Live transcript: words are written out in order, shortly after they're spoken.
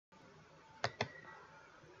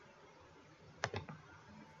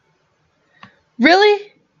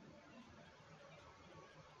Really?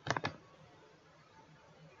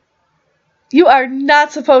 You are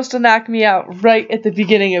not supposed to knock me out right at the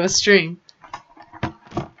beginning of a stream.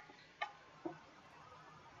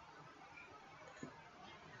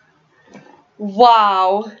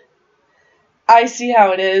 Wow. I see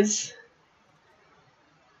how it is.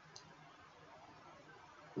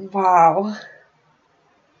 Wow.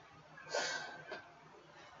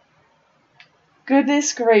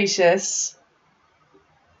 Goodness gracious.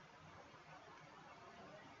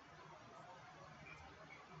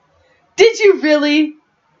 Did you really?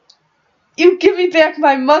 You give me back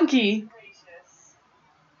my monkey.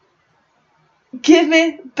 Give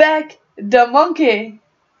me back the monkey.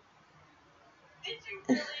 Did you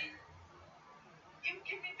really? You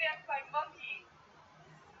give me back my monkey.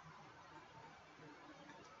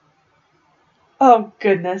 Oh,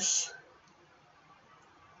 goodness.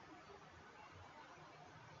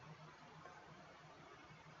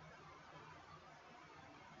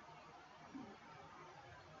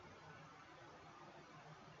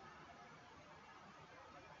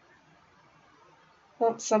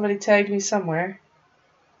 Oh, somebody tagged me somewhere.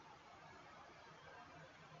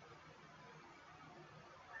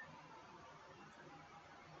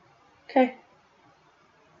 Okay.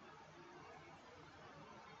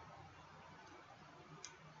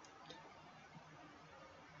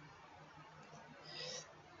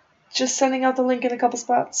 Just sending out the link in a couple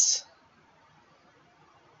spots.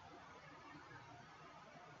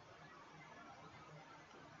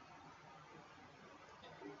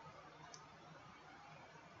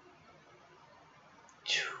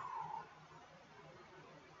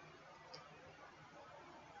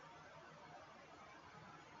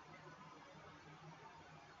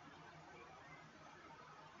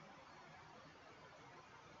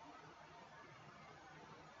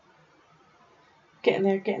 Getting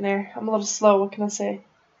there, getting there. I'm a little slow, what can I say?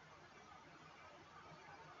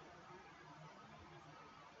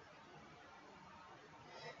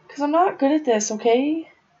 Because I'm not good at this, okay?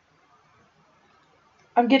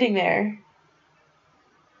 I'm getting there.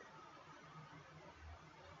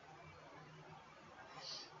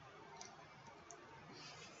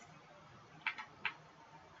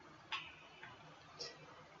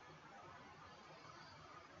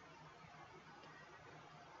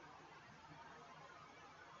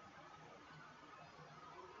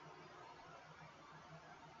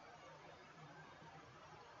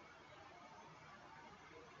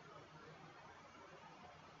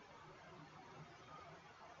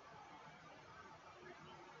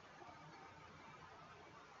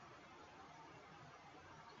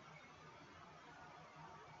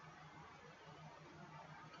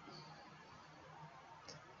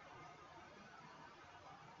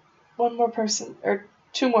 One more person, or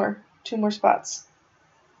two more spots.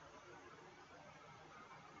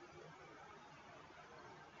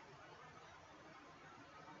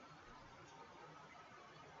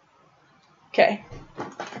 Okay.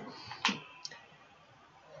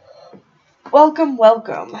 Welcome,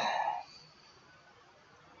 welcome.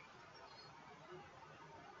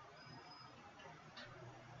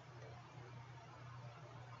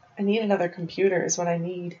 I need another computer is what I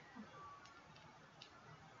need.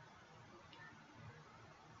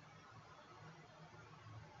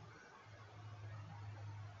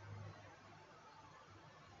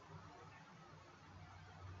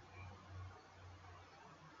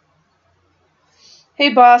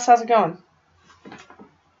 Hey boss, how's it going?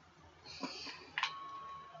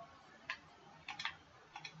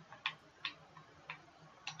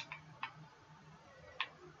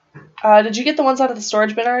 Did you get the ones out of the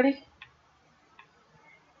storage bin already?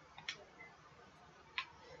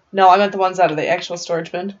 No, I meant the ones out of the actual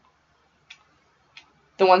storage bin.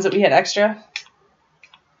 The ones that we had extra.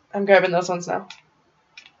 I'm grabbing those ones now.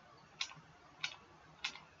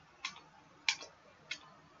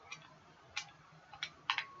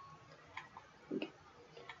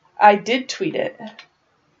 I did tweet it.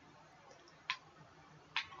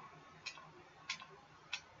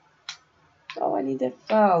 Oh, I need that.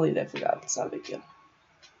 Oh, I'll leave that for that. It's not a big deal.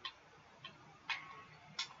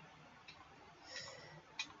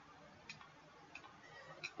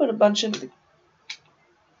 Put a bunch into the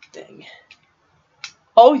thing.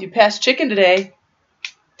 Oh, you passed chicken today.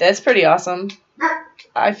 That's pretty awesome.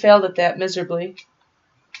 I failed at that miserably.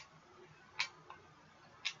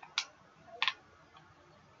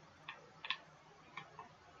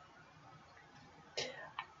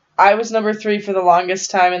 I was number 3 for the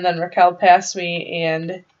longest time, and then Raquel passed me,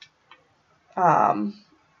 and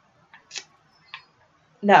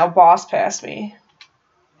now Boss passed me.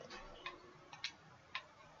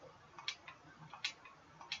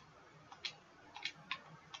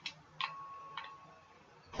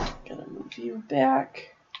 you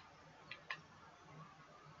back.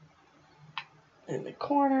 In the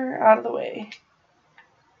corner, out of the way.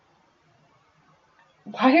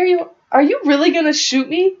 Why are you really gonna shoot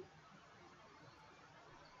me?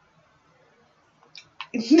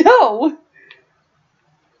 No!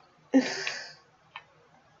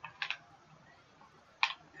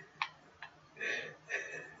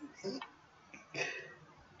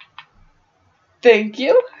 Thank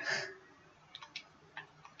you.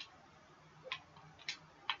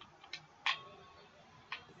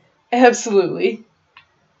 Absolutely.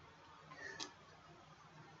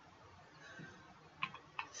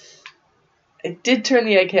 I did turn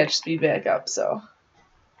the egg hatch speed back up, so.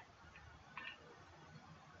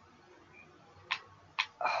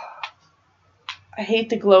 I hate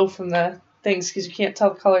the glow from the things because you can't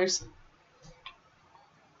tell the colors.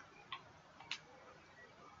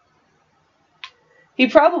 He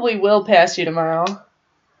probably will pass you tomorrow.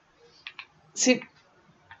 See.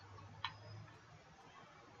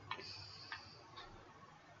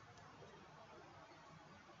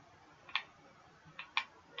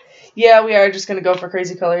 Yeah, we are just going to go for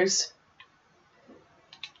crazy colors.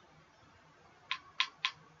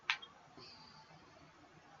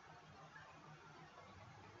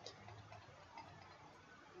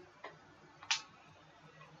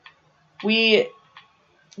 We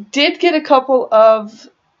did get a couple of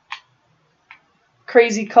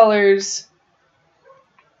crazy colors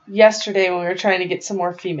yesterday when we were trying to get some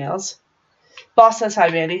more females. Boss says hi,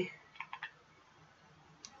 Bandi.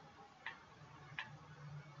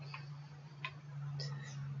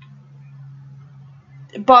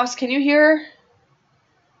 Boss, can you hear?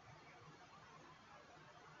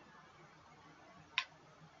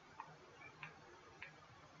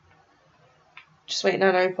 Just waiting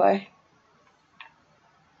on a reply.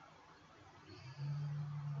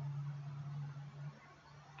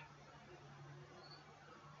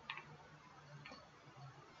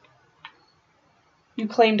 You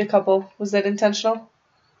claimed a couple. Was that intentional?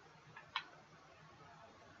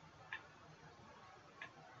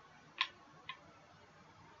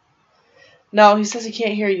 No, he says he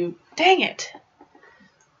can't hear you. Dang it.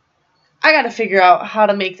 I gotta figure out how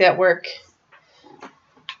to make that work.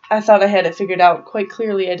 I thought I had it figured out. Quite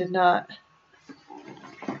clearly, I did not.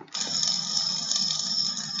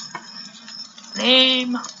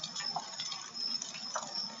 Name.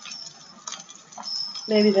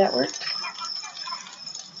 Maybe that worked.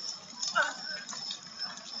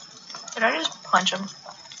 Did I just punch him?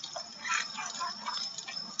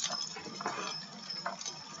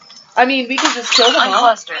 I mean, we could just kill them all.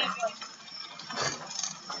 Uncluster.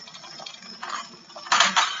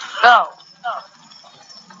 Go.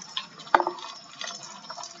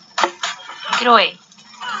 Get away.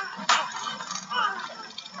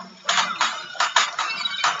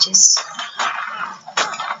 Just.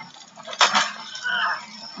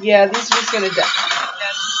 Yeah, these are just gonna die.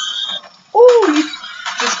 Ooh, you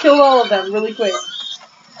just killed all of them really quick.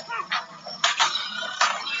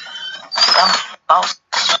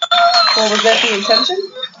 Well, was that the intention?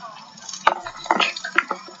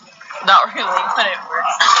 Not really, but it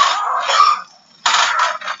works.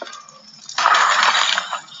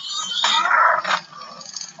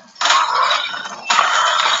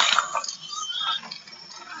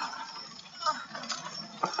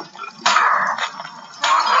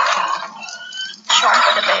 Show them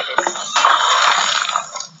where the bed is.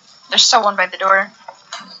 There's still one by the door.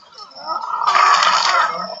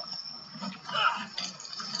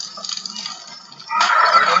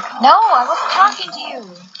 No, I wasn't talking to you.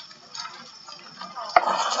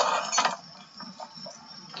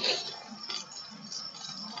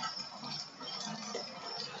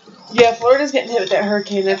 Yeah, Florida's getting hit with that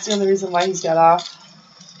hurricane. That's the only reason why he's got off.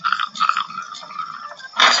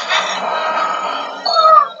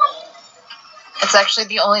 It's actually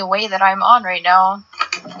the only way that I'm on right now.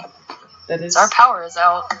 That is. Our power is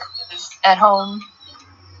out at home.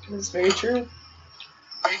 That's very true.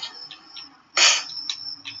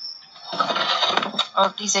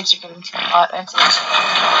 Oh, these eggs are getting too hot. I have to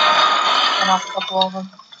turn off a couple of them.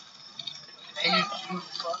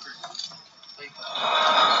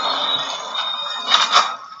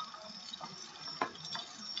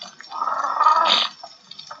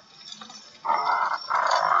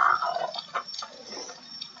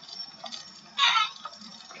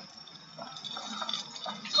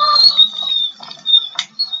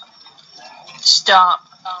 Stop.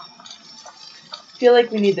 I feel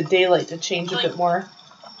like we need the daylight to change a bit more.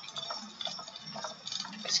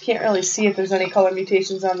 Because you can't really see if there's any color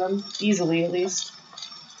mutations on them. Easily, at least.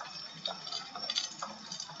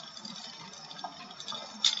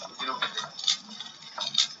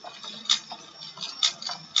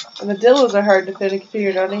 And the Dilos are hard to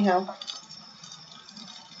figure it out anyhow.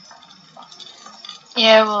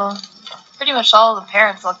 Yeah, well, pretty much all the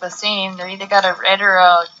parents look the same. They're either got a red or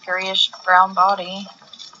a grayish brown body.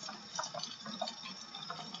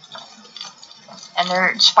 And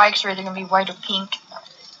their spikes are either going to be white or pink.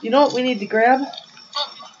 You know what we need to grab?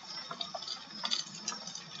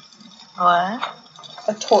 What?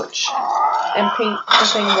 A torch. And paint the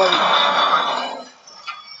thing white.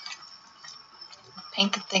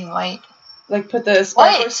 Paint the thing white. Like put the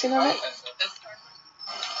sparkler skin on it?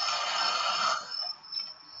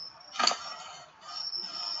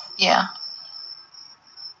 Yeah.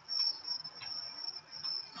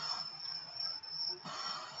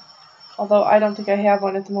 Although I don't think I have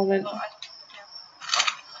one at the moment.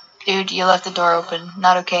 Dude, you left the door open.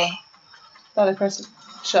 Not okay. Thought I pressed it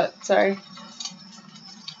shut. Sorry.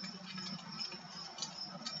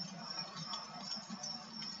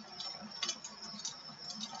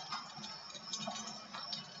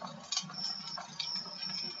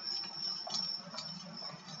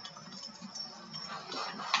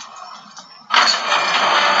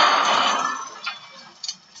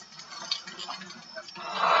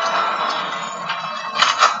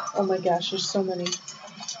 Oh my gosh, there's so many.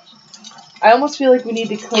 I almost feel like we need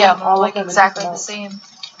to clean all of them exactly the same.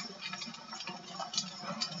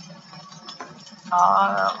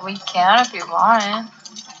 We can if you want.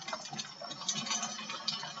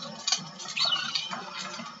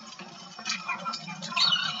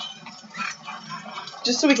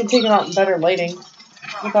 Just so we can take them out in better lighting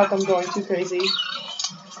without them going too crazy.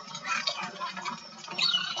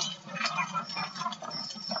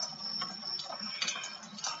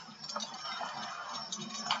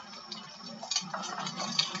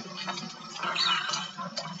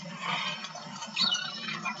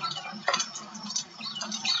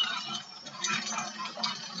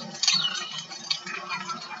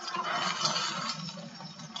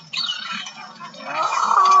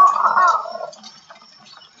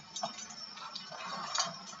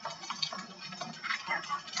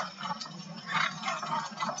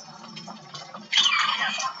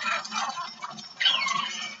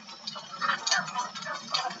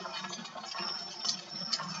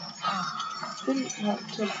 Didn't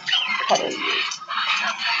want to color you.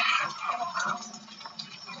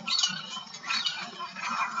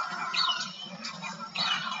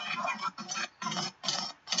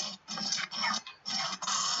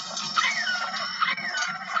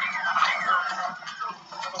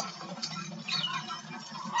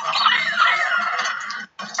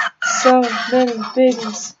 So many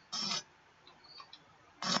babies.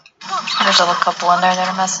 There's a little couple in there that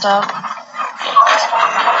are messed up.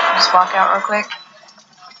 Just walk out real quick.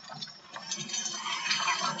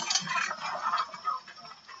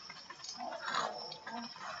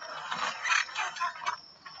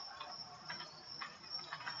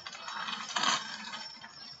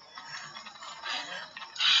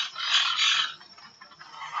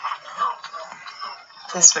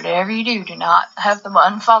 Just whatever you do, do not have them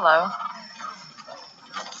unfollow.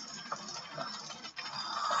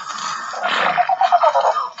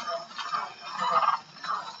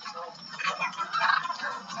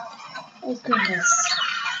 Oh goodness.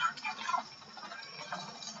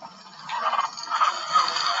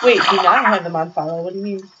 Wait, do not have them on follow. What do you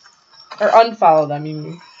mean? Or unfollow them, you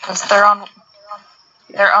mean? Because they're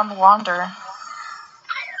on wander.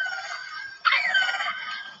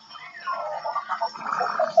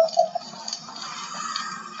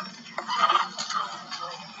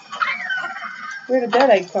 Where did that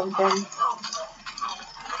egg come from?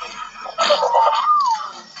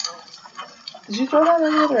 Did you throw down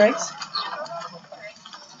any other eggs?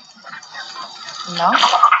 No.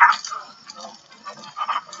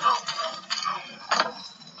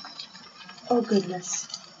 Oh goodness.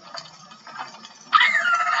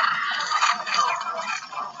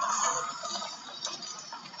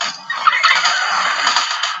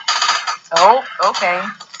 Oh, okay.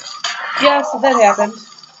 Yeah, so that happened.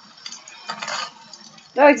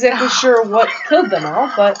 Not exactly sure what killed them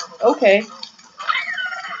all, but okay.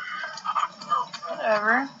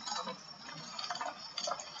 Whatever.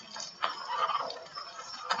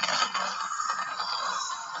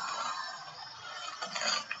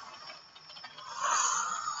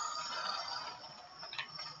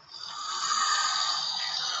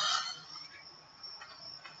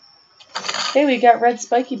 Hey, we got red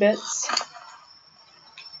spiky bits. Is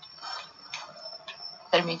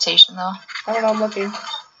that a mutation though? I don't know, I'm looking.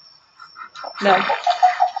 No.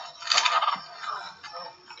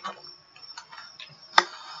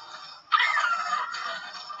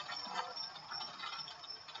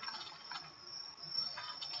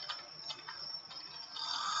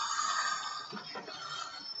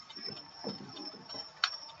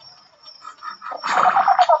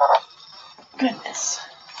 Goodness.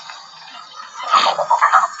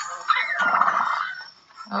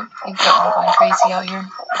 Oh, you've got one going crazy out here.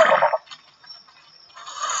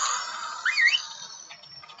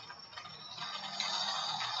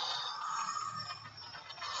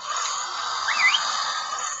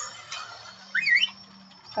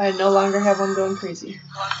 I no longer have one going crazy.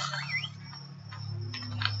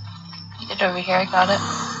 Get over here, I got it.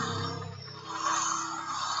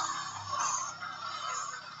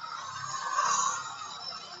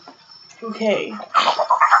 Okay.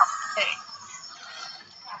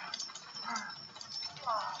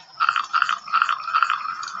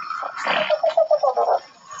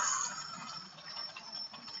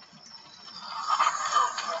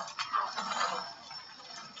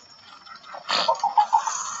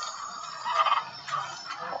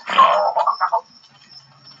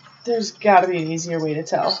 There's gotta be an easier way to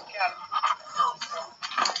tell.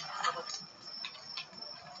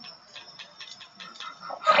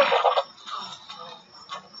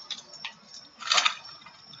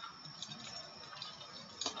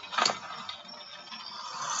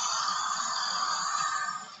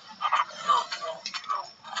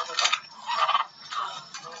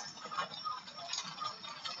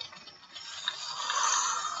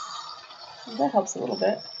 That helps a little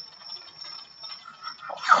bit.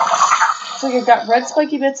 It's like I've got red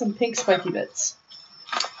spiky bits and pink spiky bits.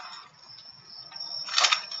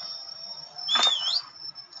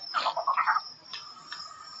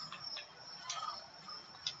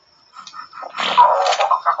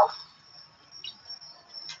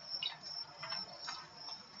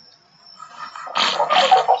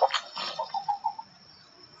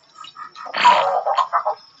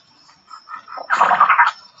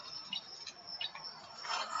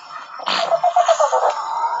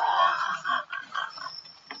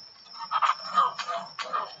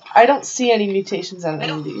 I don't see any mutations on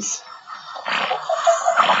any of these.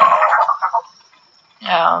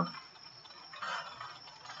 Yeah.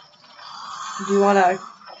 Do you want to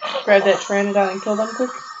grab that Pteranodon and kill them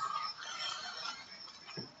quick?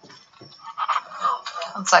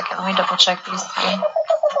 1 second, let me double check these three.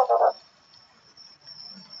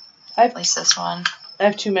 At least this one. I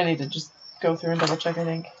have too many to just go through and double check, I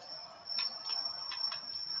think.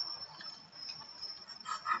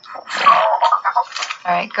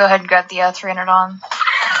 Alright, go ahead and grab the 300 on.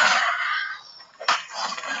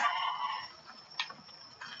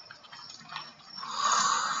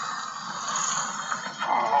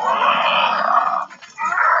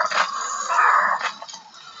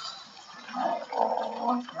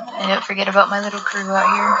 And don't forget about my little crew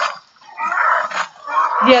out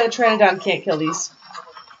here. Yeah, the Pteranodon can't kill these.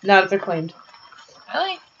 Not if they're claimed.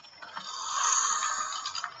 Really?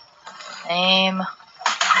 Lame.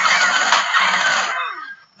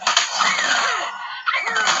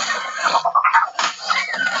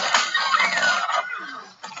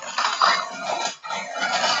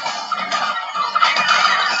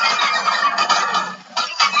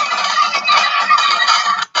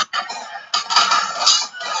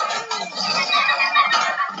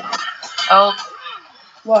 Oh.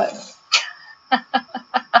 What?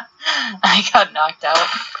 I got knocked out.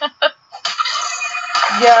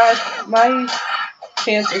 Yeah, my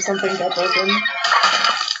pants or something got broken.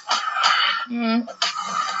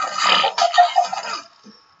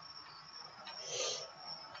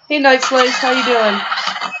 Hey, Night Slice, how you doing?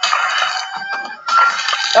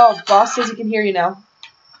 Oh, boss says he can hear you now.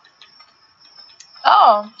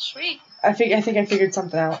 Oh, sweet. I think I figured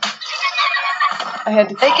something out. I had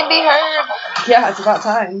to. They can be heard. Yeah, it's about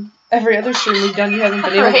time. Every other stream we've done, you haven't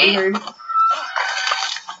been able to be heard.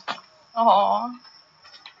 Aww.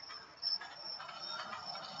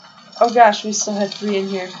 Oh gosh, we still have 3 in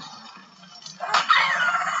here.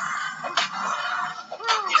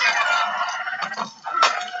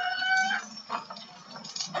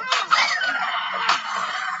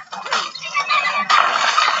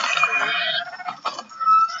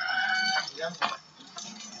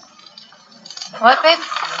 What, babe?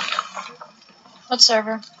 What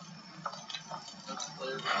server?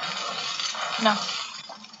 No.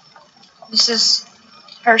 This is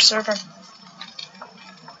her server.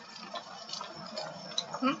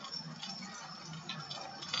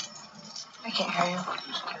 I can't hear you.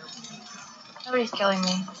 Nobody's killing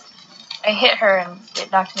me. I hit her and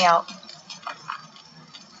it knocked me out.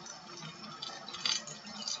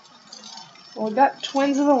 Well, we got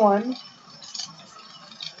twins of the one.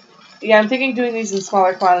 Yeah, I'm thinking doing these in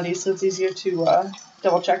smaller quantities so it's easier to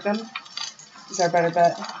double check them. Is our better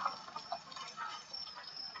bet.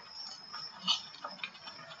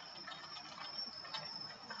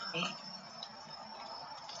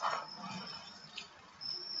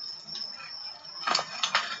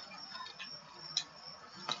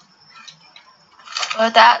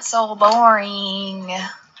 But that's so boring.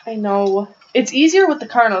 I know. It's easier with the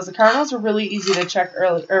Carnos. The Carnos were really easy to check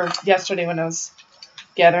yesterday when I was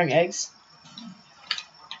gathering eggs.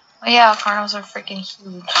 Oh yeah, Carnos are freaking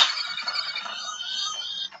huge.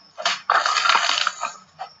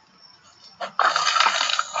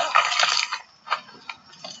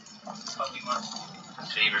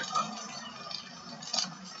 Favorite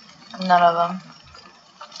one. None of them.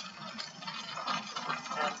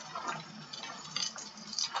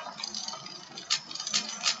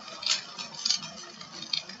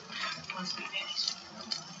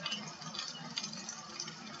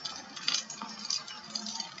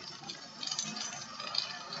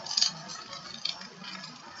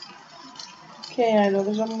 Okay, I know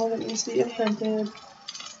there's one more that needs to be imprinted.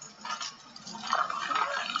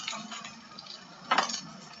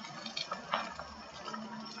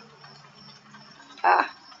 Ah.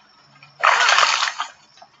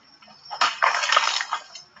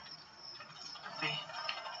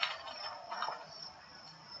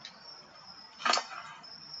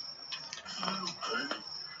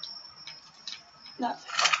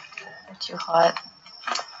 Nothing. They're too hot.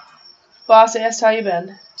 Boss asked how you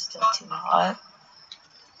been. Still too hot.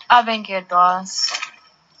 I've been good, boss.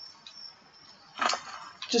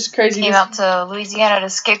 Just crazy. Came out to Louisiana to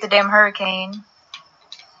escape the damn hurricane.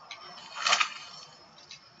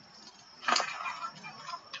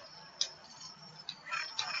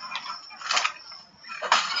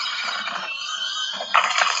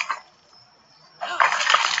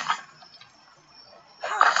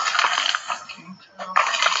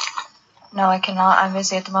 No, I cannot. I'm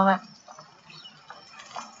busy at the moment.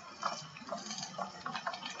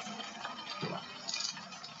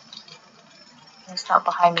 It's not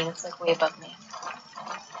behind me. It's like way above me.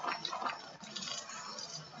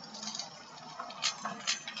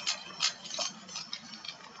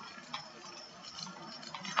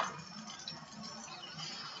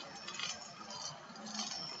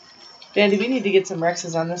 Bandi, we need to get some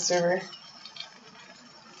Rexes on this server.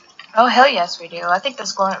 Oh, hell yes we do. I think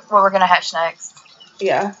that's what we're going to hatch next.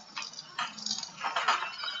 Yeah.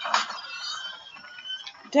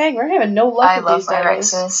 Dang, we're having no luck with these I love my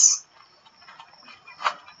Dilos. Rexes.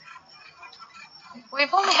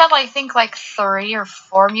 We've only had, I think, like 3 or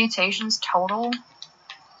 4 mutations total.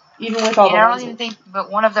 Even with all the I ones. don't even think, but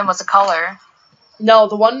one of them was a color. No,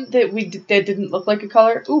 the one that that didn't look like a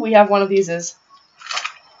color. Ooh, we have one of these.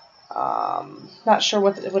 Not sure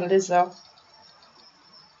what it is though.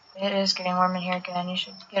 It is getting warm in here again. You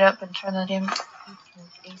should get up and turn the damn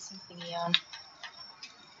AC thingy on.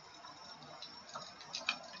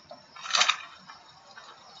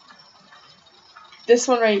 This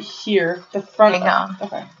one right here, the front. Hang on.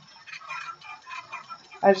 Okay.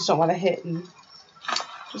 I just don't want to hit and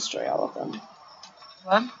destroy all of them.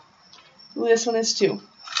 What? Ooh, this one is too.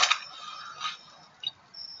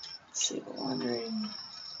 Disable wandering.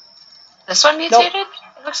 This one mutated? Nope.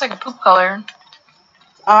 It looks like a poop color.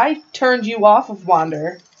 I turned you off of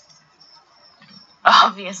wander.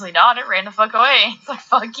 Obviously not. It ran the fuck away. It's like,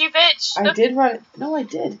 fuck you, bitch. I did run it. No, I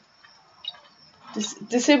did.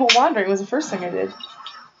 Disable wandering was the first thing I did.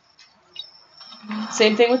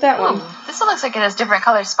 Same thing with that one. Ooh, this one looks like it has different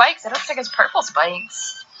colored spikes. It looks like it's purple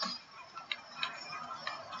spikes.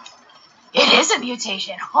 It is a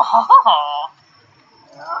mutation.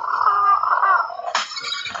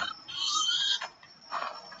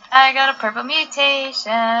 I got a purple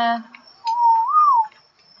mutation.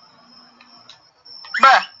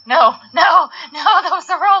 Bruh, no, that was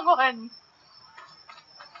the wrong one.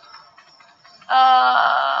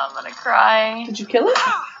 I'm gonna cry. Did you kill it?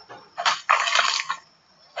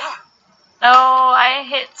 No, I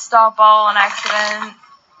hit stop all on accident.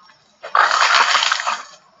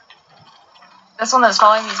 This one that's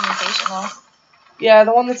following me is mutation though. Yeah,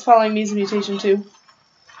 the one that's following me is a mutation too.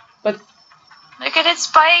 But look at its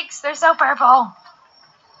spikes, they're so purple.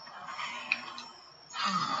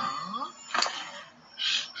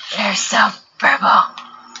 They're so purple.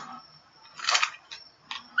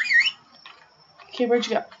 okay, where'd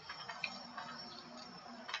you go?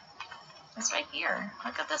 It's right here.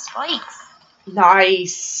 Look at the spikes.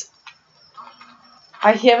 Nice.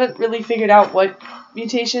 I haven't really figured out what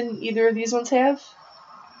mutation either of these ones have.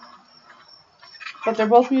 But they're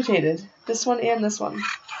both mutated. This one and this one.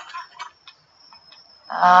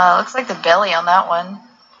 Looks like the belly on that one.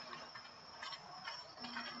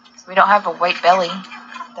 So we don't have a white belly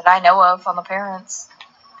that I know of on the parents.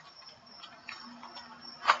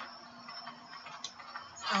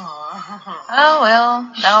 Oh well,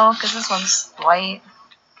 no, because this one's white.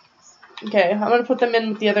 Okay, I'm gonna put them in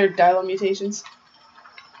with the other Dilo mutations.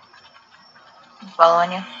 I'm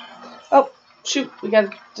following you. Oh, Shoot, we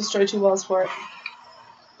gotta destroy 2 walls for it.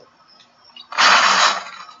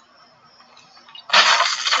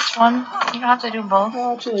 Which one? You don't have to do both.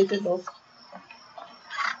 Oh, actually, I did both.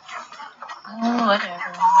 Oh, whatever.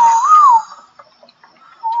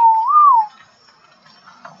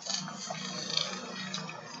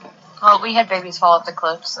 Well, we had babies fall off the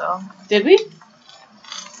cliff, so. Did we?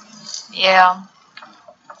 Yeah.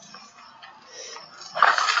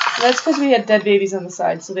 That's because we had dead babies on the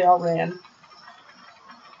side, so they all ran.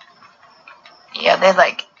 Yeah, they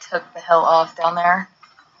like took the hill off down there.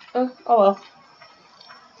 Oh well.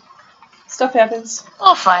 Stuff happens.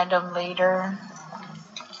 We'll find them later.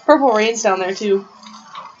 Purple rain's down there too.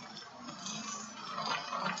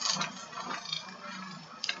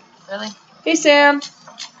 Really? Hey Sam.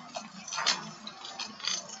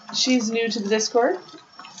 She's new to the Discord.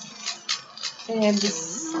 And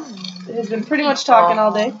has been pretty much talking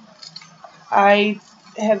all day. I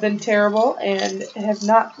have been terrible and have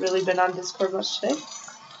not really been on Discord much today.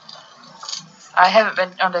 I haven't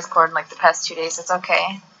been on Discord in like the past 2 days. It's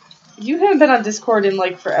okay. You haven't been on Discord in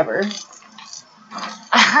like forever.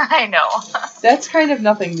 I know. That's kind of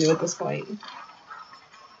nothing new at this point.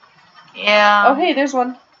 Yeah. Oh hey, there's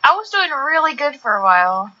one. I was doing really good for a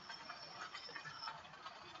while.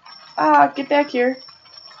 Ah, get back here.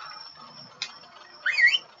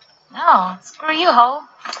 No, screw you, ho.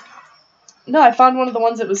 No, I found one of the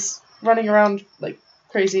ones that was running around like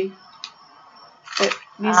crazy. It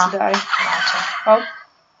needs to die. Gotcha. Oh.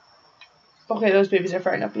 Okay, those babies are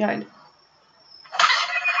firing up behind.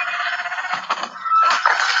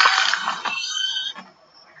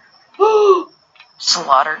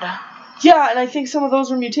 Slaughtered. Yeah, and I think some of those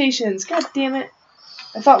were mutations. God damn it.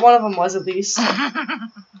 I thought one of them was at least.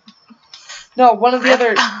 No, one of the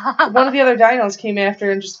other dinos came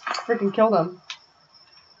after and just freaking killed him.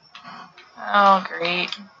 Oh, great.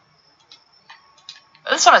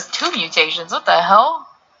 This one has 2 mutations. What the hell?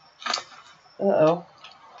 Uh-oh.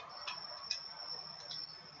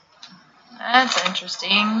 That's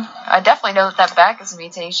interesting. I definitely know that back is a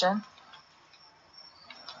mutation.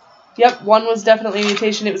 Yep, one was definitely a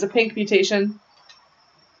mutation. It was a pink mutation.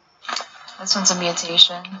 This one's a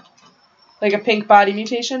mutation. Like a pink body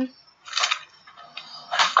mutation?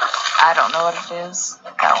 I don't know what it is.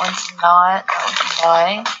 That one's not. That one's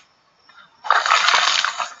why.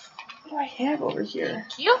 What do I have over here?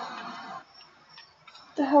 Thank you.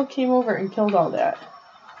 What the hell came over and killed all that?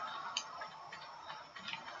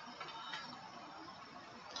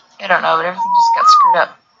 I don't know, but everything just got screwed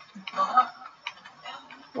up.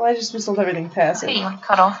 Well, I just whistled everything past Hey, it. you want to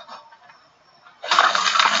cuddle?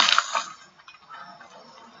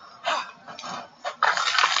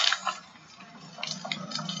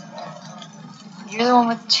 You're the one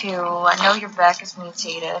with 2. I know your back is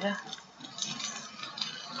mutated.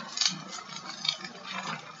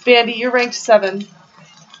 Bandi, you're ranked 7.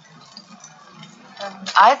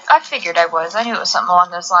 I figured I was. I knew it was something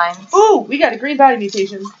along those lines. Ooh, we got a green body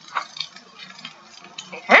mutation.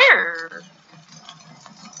 Here.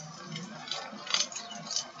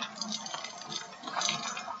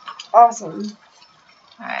 Awesome.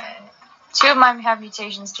 Alright. 2 of mine have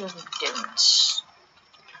mutations, 2 of them don't.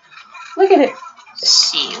 Look at it.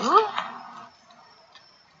 See?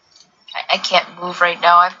 I can't move right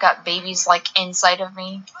now. I've got babies like inside of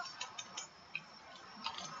me.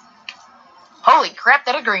 Holy crap,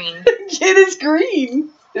 that a green. It is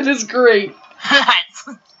green. It is great. That's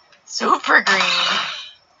super green.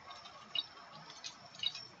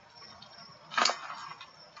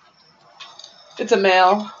 It's a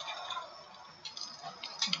male.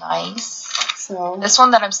 Nice. So This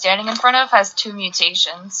one that I'm standing in front of has 2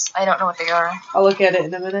 mutations. I don't know what they are. I'll look at it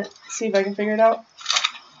in a minute. See if I can figure it out.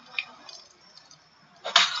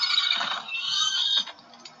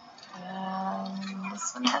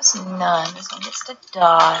 This one has none. This one gets to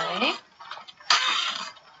die.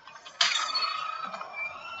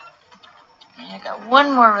 And I got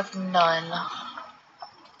one more with none.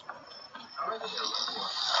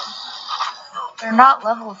 They're not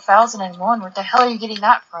level 1001. Where the hell are you getting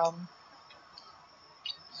that from?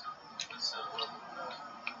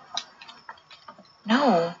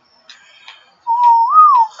 No.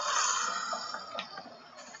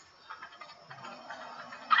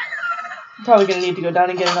 I'm probably going to need to go down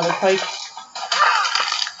and get another pike.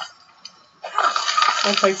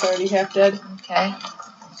 My pike's already half dead. Okay.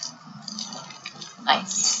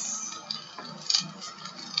 Nice.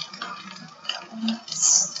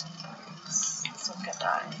 This one could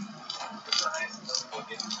die.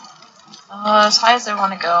 As high as I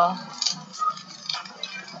want to go.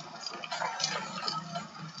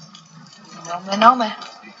 No me, no me.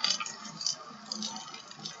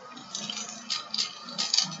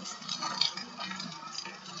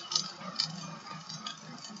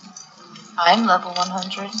 I'm level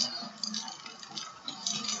 100.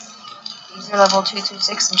 These are level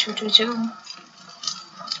 226 and 222.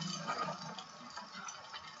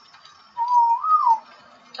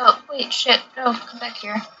 Oh, wait, shit. No, come back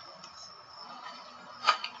here.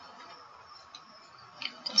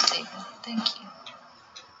 Disable. Thank you.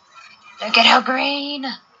 Look at how green!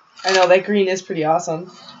 I know, that green is pretty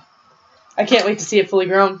awesome. I can't wait to see it fully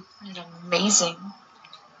grown. It's amazing.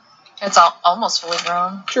 It's almost fully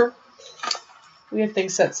grown. Sure. We have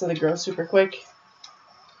things set so they grow super quick.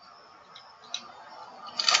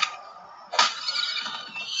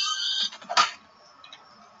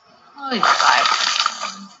 Oh,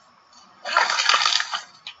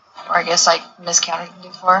 5. Or I guess I miscounted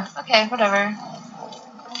before. Okay, whatever.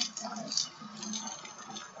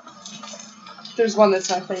 There's one that's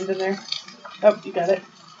not claimed in there. Oh, you got it.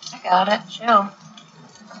 I got it. Chill.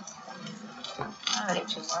 I'll do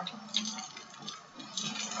 2 more.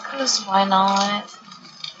 Because why not?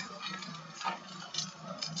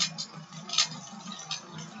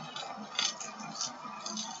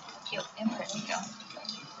 Cute. Imprint. There you go.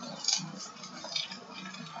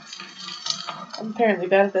 I'm apparently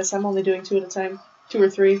bad at this. I'm only doing 2 at a time. 2 or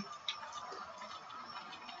 3.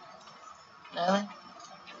 Really?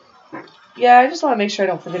 Yeah, I just want to make sure I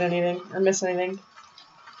don't forget anything or miss anything.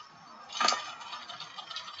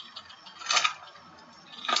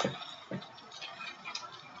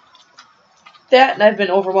 That, and I've been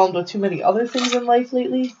overwhelmed with too many other things in life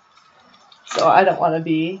lately. So I don't want to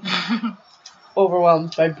be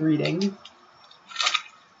overwhelmed by breeding.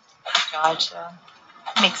 Gotcha.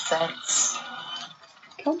 Makes sense.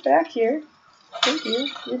 Come back here. Thank you.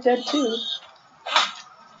 You're dead too.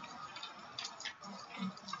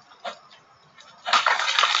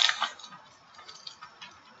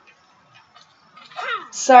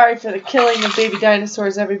 Sorry for the killing of baby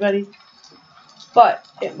dinosaurs, everybody. But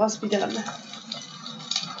it must be done.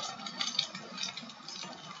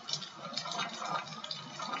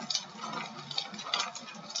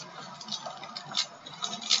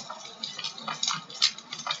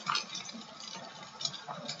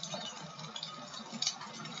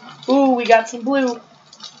 Ooh, we got some blue.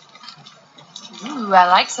 Ooh, I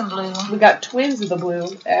like some blue. We got twins of the blue,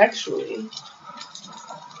 actually.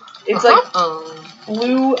 It's like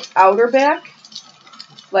blue outer back,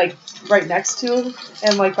 like right next to,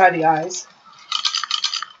 and like by the eyes.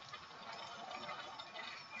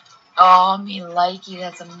 Oh, me likey,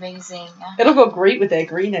 that's amazing. It'll go great with that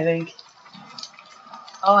green, I think.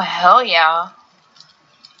 Oh, hell yeah.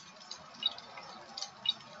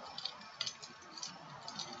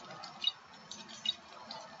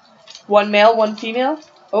 One male, one female?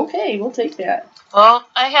 Okay, we'll take that. Well,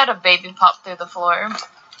 I had a baby pop through the floor.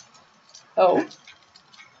 Oh.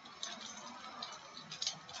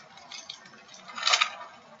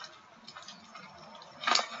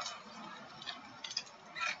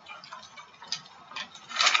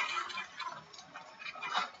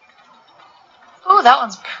 Ooh, that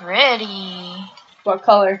one's pretty. What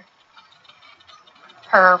color?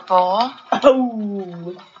 Purple.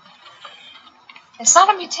 Oh. It's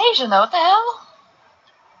not a mutation, though. What the hell?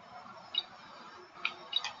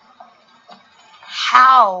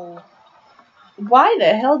 How? Why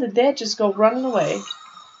the hell did that just go running away?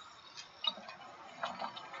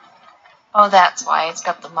 Oh, that's why. It's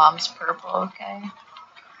got the mom's purple. Okay.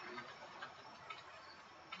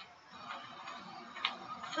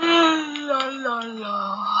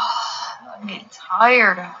 I'm getting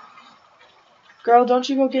tired. Girl, don't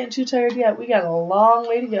you go getting too tired yet. We got a long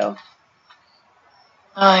way to go.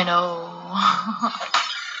 I know.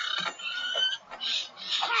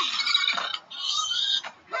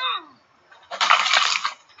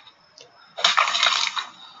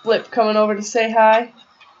 Blip coming over to say hi.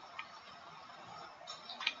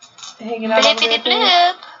 Hanging out over there.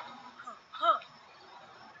 Blip.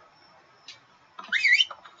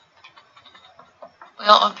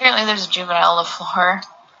 Well, apparently there's a juvenile on the floor.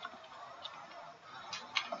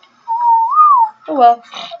 Oh well,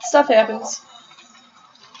 stuff happens.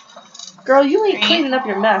 Girl, you ain't cleaning up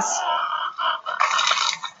your mess.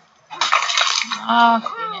 I'll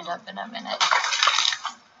clean it up in a minute.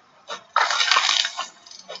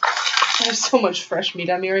 There's so much fresh meat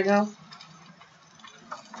on me right now.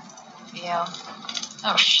 Yeah.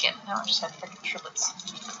 Oh shit, now I just had freaking triplets.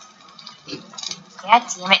 God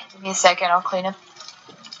damn it. Give me a second, I'll clean up.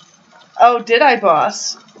 Oh, did I,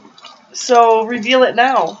 boss? So, reveal it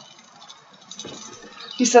now.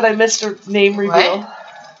 He said I missed a name reveal. What?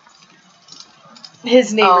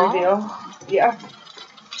 His name reveal. Yeah.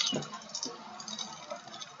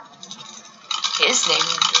 His name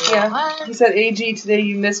reveal? Yeah. What? He said, AG, today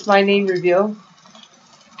you missed my name reveal.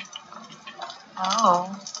 Oh.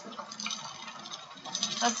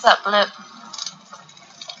 What's up, Blip?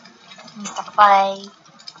 Bye.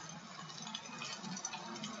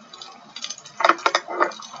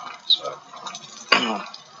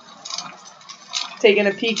 Taking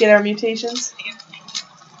a peek at our mutations.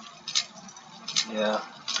 Yeah,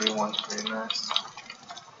 3-1's pretty nice.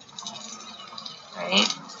 Right?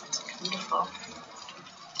 Beautiful.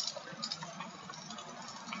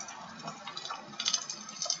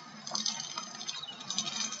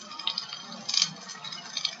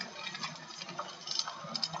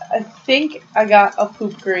 I think I got a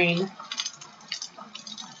poop green.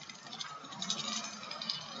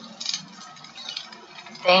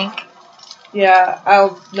 Think. Yeah,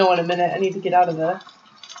 I'll know in a minute. I need to get out of the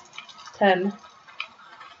 10.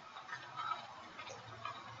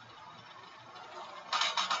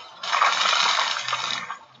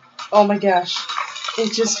 Oh my gosh.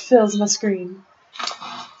 It just fills my screen.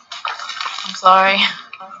 I'm sorry.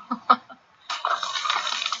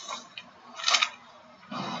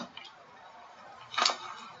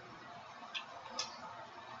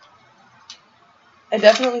 I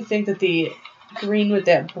definitely think that the green with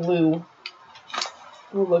that blue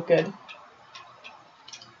will look good.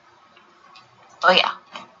 Oh yeah.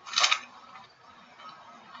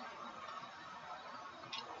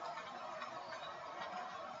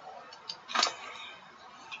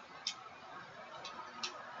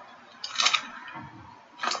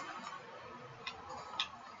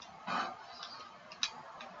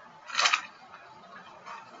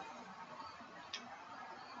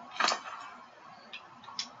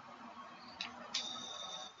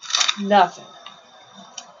 Nothing.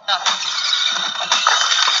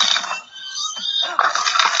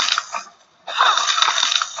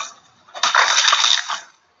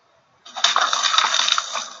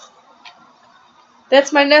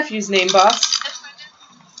 That's my nephew's name, boss.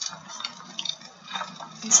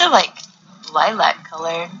 These are like lilac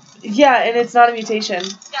colored. Yeah, and it's not a mutation.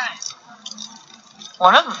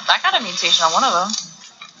 One of them. I got a mutation on one of them.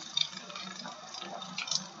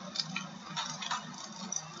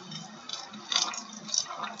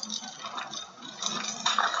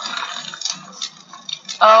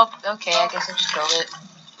 Oh, okay. I guess I just killed it.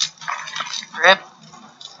 Rip.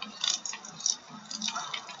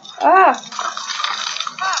 Ah!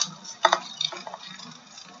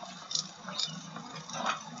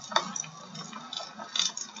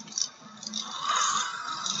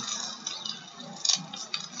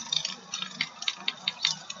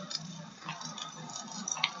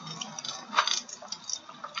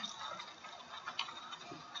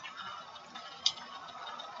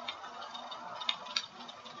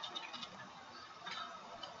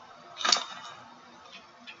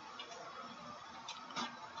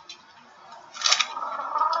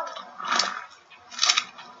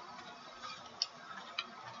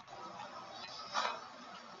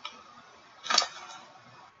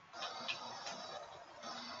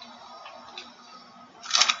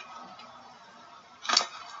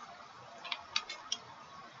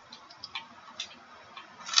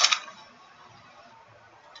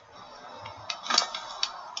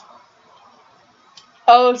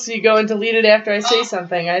 Oh, so you go and delete it after I say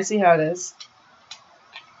something. I see how it is.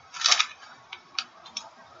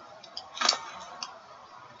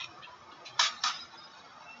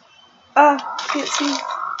 Ah, can't see.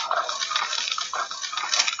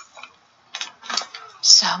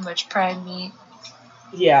 So much prime meat.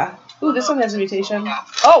 Yeah. Ooh, this one has a mutation.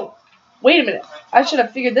 Oh! Wait a minute. I should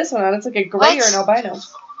have figured this one out. It's like a gray or an albino.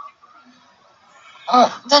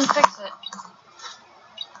 Oh, then fix it.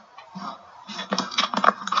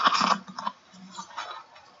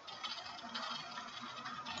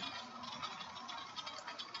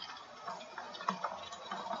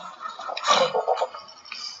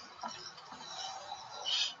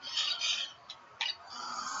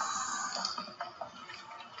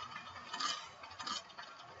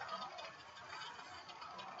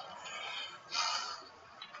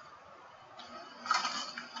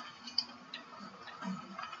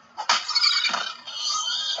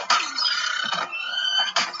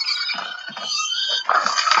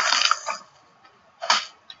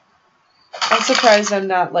 I'm surprised I'm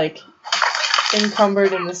not, like,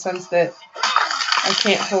 encumbered in the sense that I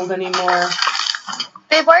can't hold any more.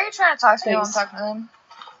 Babe, why are you trying to talk to me while I'm Thanks. talking to them?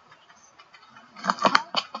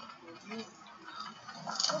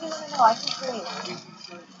 What do you want to know? I can't hear you.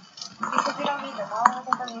 Because we don't need them. I want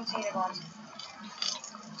to look at the mutated ones.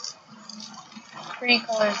 Pretty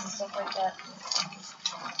colors and stuff like that.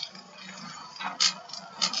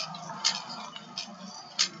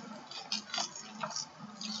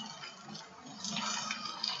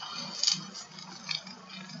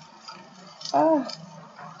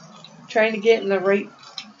 Trying to get in the right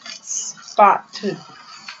spot to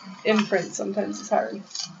imprint sometimes is hard.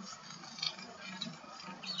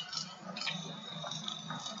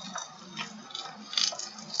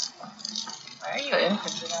 Why are you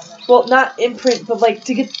imprinting on them? Well, not imprint, but like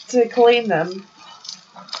to get to claim them.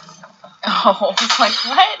 Oh, I was like,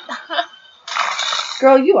 what?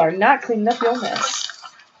 Girl, you are not cleaning up your mess.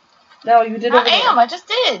 No, you did over there. I am, I just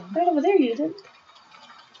did. Right over there, you didn't.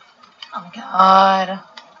 Oh my god.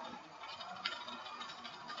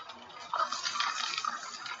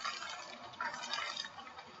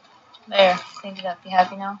 There, cleaned it up. You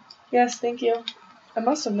happy now? Yes, thank you. I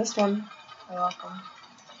must have missed one. You're welcome.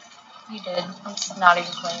 You did. It's not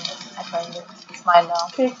even clean. I cleaned it. It's mine now.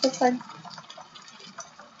 Okay, that's fine.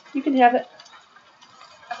 You can have it.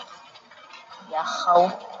 Yeah,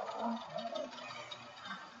 ho.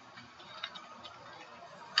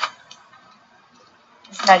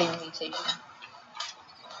 It's not even mutation.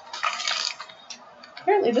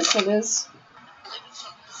 Apparently this one is.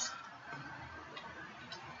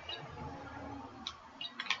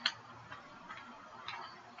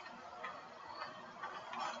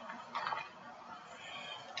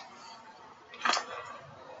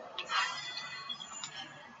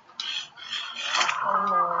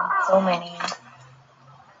 Oh, so many.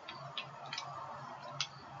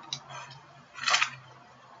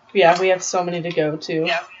 Yeah, we have so many to go, too.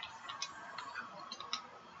 Yeah.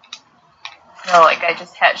 No, like I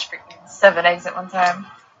just hatched freaking 7 eggs at one time.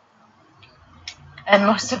 And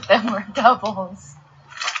most of them were doubles.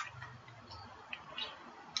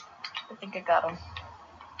 I think I got them.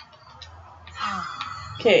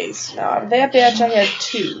 Okay, so now out of that batch I had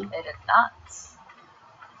 2. I did not.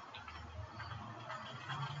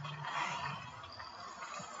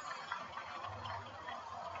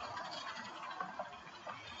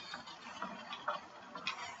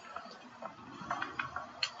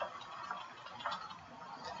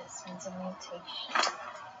 This one's a mutation.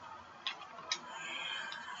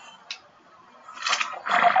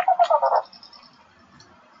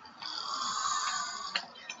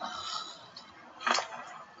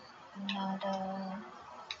 Nada.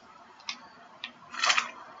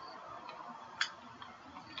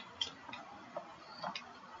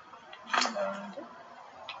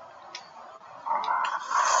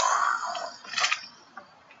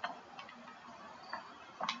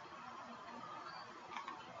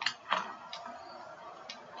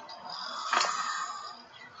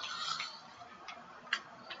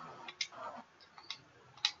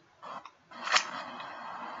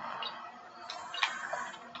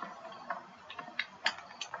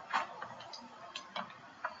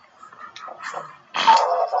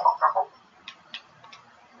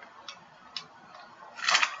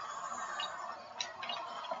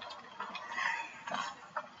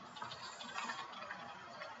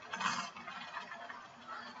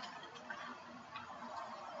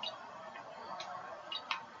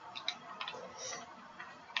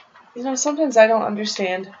 You know, sometimes I don't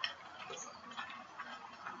understand.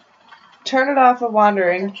 Turn it off of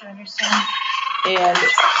wandering. Don't you understand? And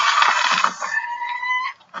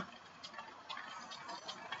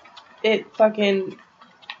it fucking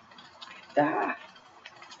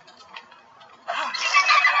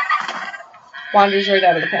wanders right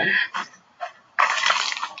out of the pen.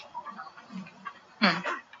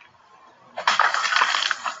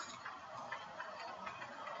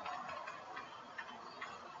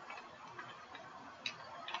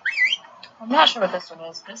 I'm not sure what this one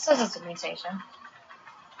is, but it says it's a mutation.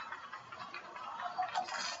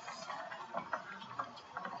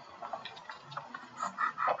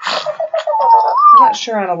 I'm not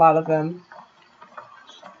sure on a lot of them.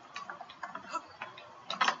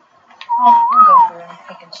 I'll go through and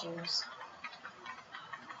pick and choose.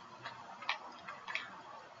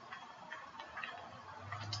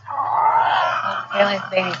 Apparently the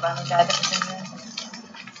baby finally died at the same time.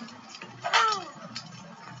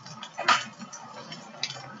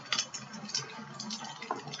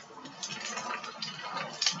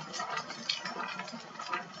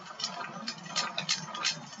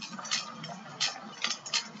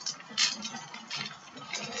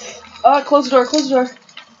 Close the door, close the door.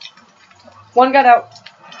 1 got out.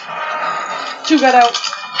 2 got out.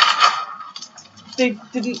 They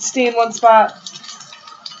didn't stay in one spot.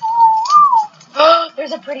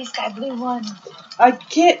 There's a pretty sky blue one. I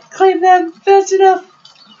can't claim them fast enough.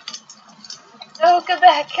 No, come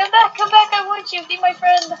back, come back, come back. I want you. Be my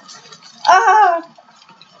friend. Ah!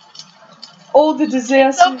 Oh, the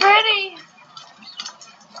disaster. So pretty.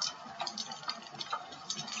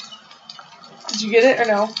 Did you get it or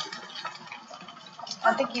no?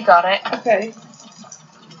 I think you got it. Okay.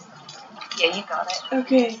 Yeah, you got it.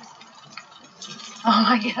 Okay. Oh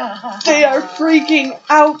my god. They are freaking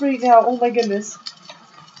out right now. Oh my goodness.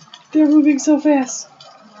 They're moving so fast.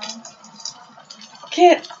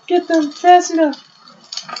 Can't get them fast enough.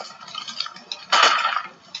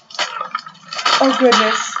 Oh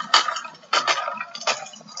goodness.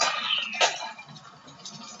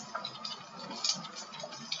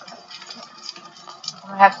 I'm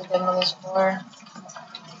gonna have to dig into this floor.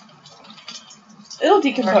 It'll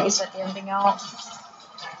Already decompose. set the ending out.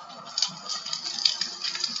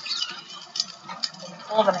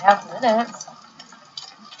 12.5 minutes.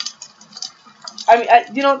 I mean,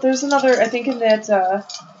 you know, there's another, I think in that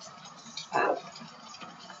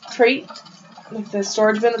crate, like the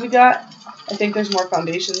storage bin that we got, I think there's more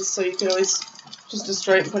foundations, so you can always just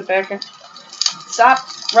destroy it and put it back in. Stop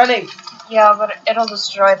running! Yeah, but it'll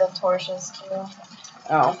destroy the torches too.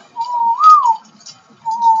 Oh.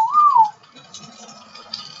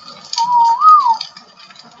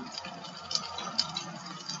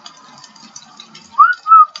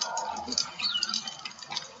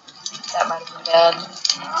 That might have been bad.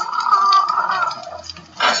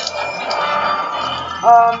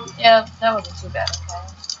 Yeah, that wasn't too bad, okay.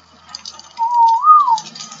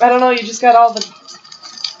 I don't know, you just got all the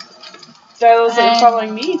Dilos that are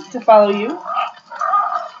following me to follow you.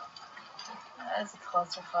 That's a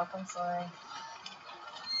clusterfuck, I'm sorry.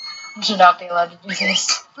 You should not be allowed to do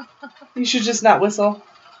this. You should just not whistle.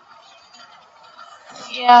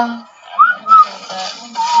 Yeah. I'm okay with that.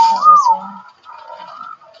 I'm just not whistling.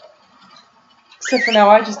 Except for now,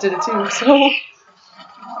 I just did it too, so...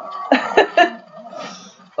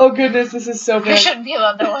 Oh goodness, this is so You bad. shouldn't be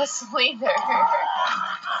allowed to whistle either.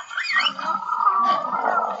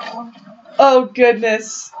 Oh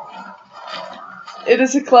goodness. It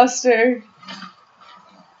is a cluster.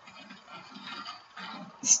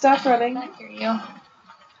 Stop running. I hear you.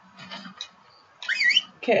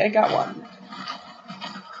 Okay, I got one.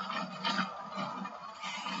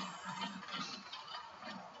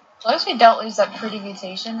 As long as we don't lose that pretty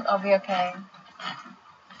mutation, I'll be okay.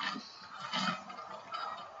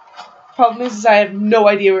 Problem is I have no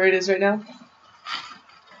idea where it is right now.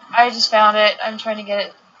 I just found it. I'm trying to get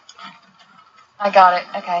it. I got it.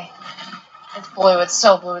 Okay. It's blue. It's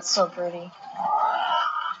so blue. It's so pretty.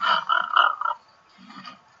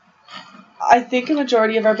 I think a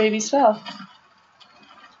majority of our babies fell.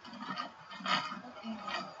 Okay.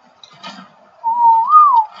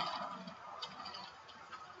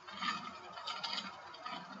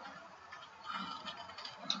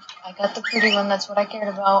 I got the pretty one. That's what I cared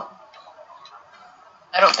about.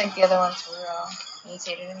 I don't think the other ones were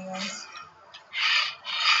mutated anyways.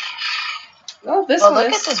 Oh, this Well, one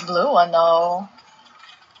look is. at this blue one, though.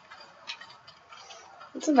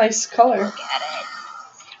 It's a nice color. Look at it.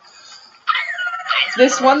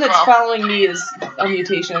 This one that's following me is a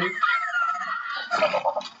mutation.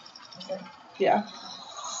 Yeah.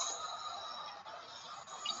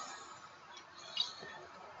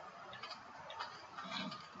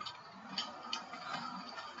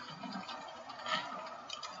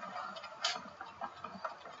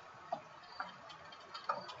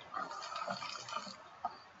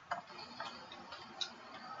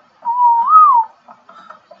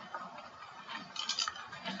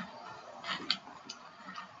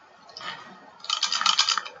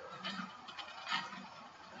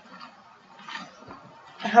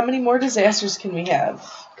 How many more disasters can we have?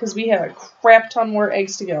 Because we have a crap ton more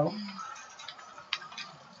eggs to go.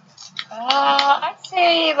 I'd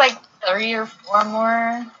say like 3 or 4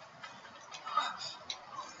 more.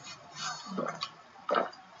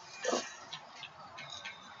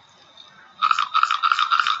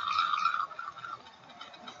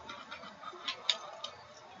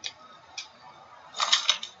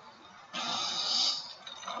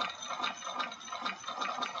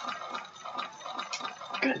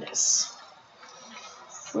 Goodness.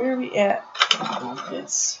 Where are we at? Oh,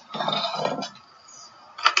 this.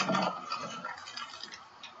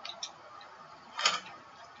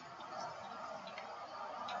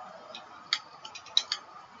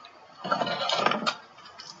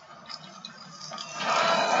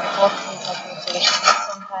 Both of these have mutations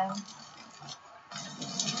sometimes.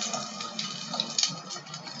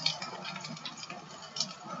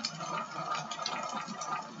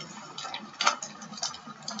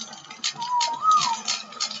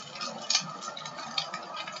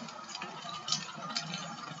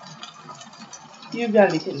 You've got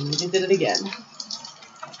to be kidding me. They did it again.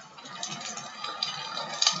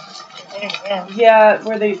 Yeah,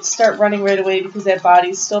 where they start running right away because that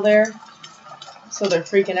body's still there. So they're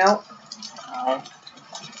freaking out.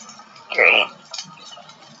 Great.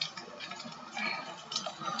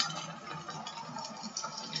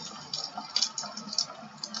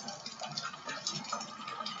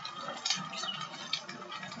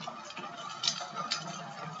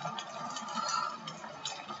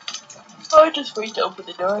 Or just wait to open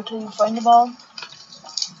the door until you find them all.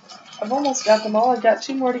 I've almost got them all. I've got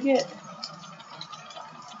 2 more to get.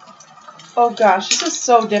 Oh gosh, this is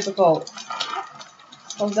so difficult.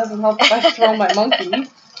 Well, it doesn't help if I throw my monkey.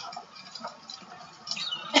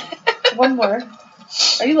 1 more.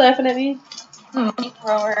 Are you laughing at me? Monkey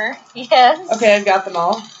thrower. Yes. Okay, I've got them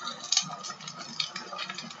all.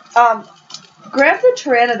 Grab the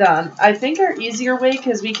Pteranodon. I think our easier way,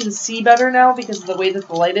 because we can see better now because of the way that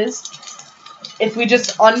the light is, if we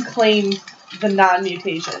just unclaim the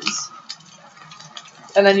non-mutations.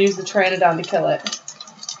 And then use the Pteranodon to kill it.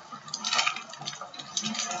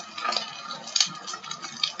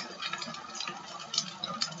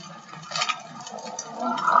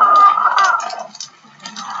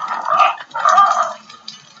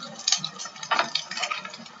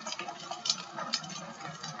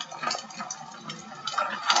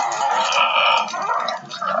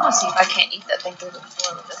 I want to see if I can't eat that thing through the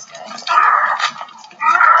floor with this guy.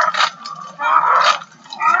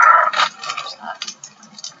 There's not.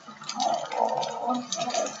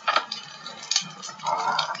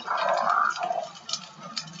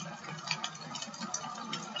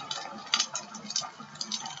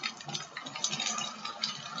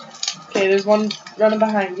 Okay, there's one running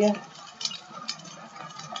behind you.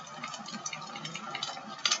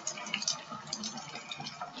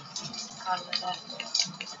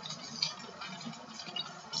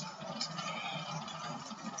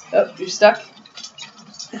 Oh, you're stuck?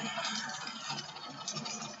 No,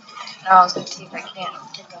 I was going to see if I can't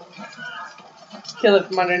Kill it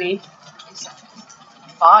from underneath.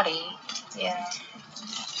 body. Yeah.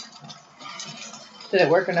 Did it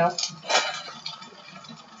work or no?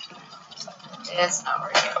 It's not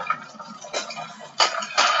working.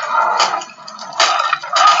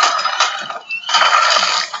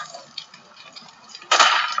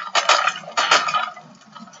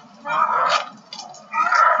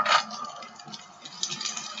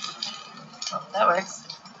 Oh, that works.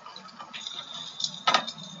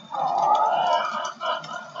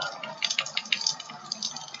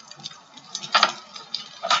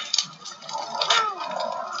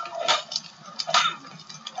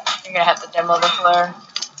 You're gonna have to demo the flare.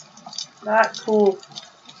 Not cool.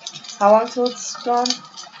 How long till it's gone?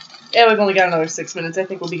 Yeah, we've only got another 6 minutes. I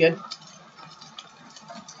think we'll be good.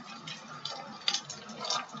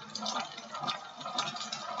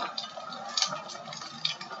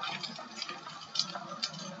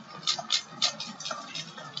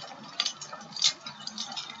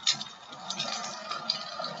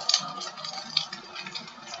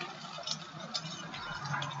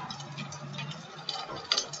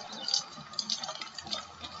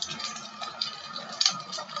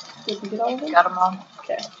 Did we get all of them? Got them all.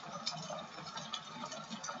 Okay.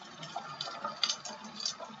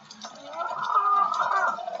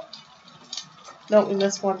 Nope, we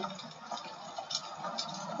missed one.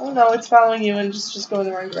 Oh no, it's following you and just go in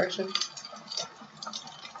the wrong direction.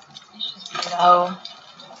 No.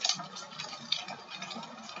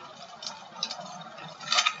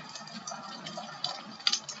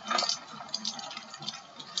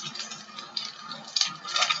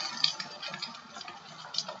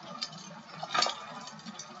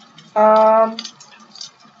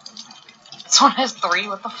 This one has 3,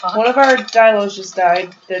 what the fuck? One of our Dilos just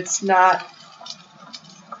died. That's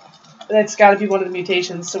gotta be one of the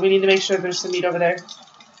mutations, so we need to make sure there's some meat over there.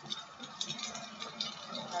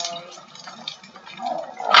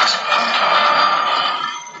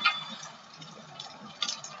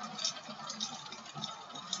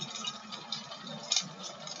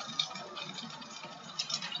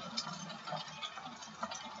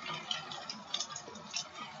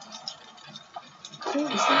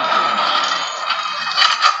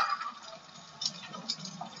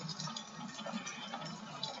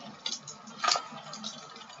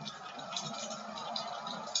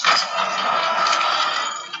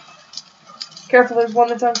 Careful, there's one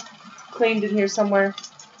that's unclaimed in here somewhere.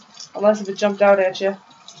 Unless if it jumped out at you.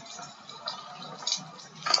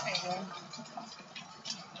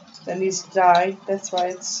 Then needs to die. That's why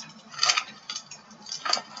it's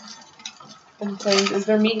unclaimed. Is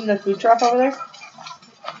there meat in the food trough over there?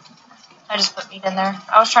 I just put meat in there.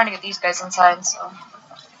 I was trying to get these guys inside, so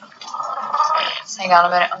just hang on a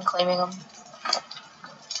minute, unclaiming them.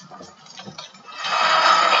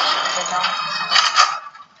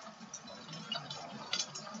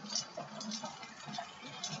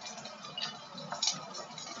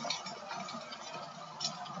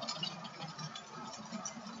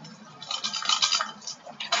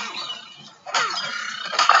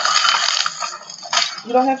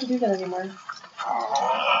 You don't have to do that anymore.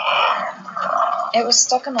 It was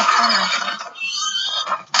stuck in the corner.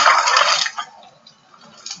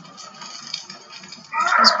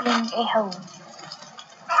 being a hoe.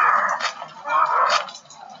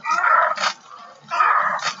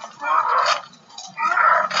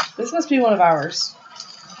 This must be one of ours.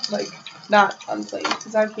 Like, not unclaimed,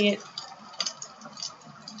 because I can't.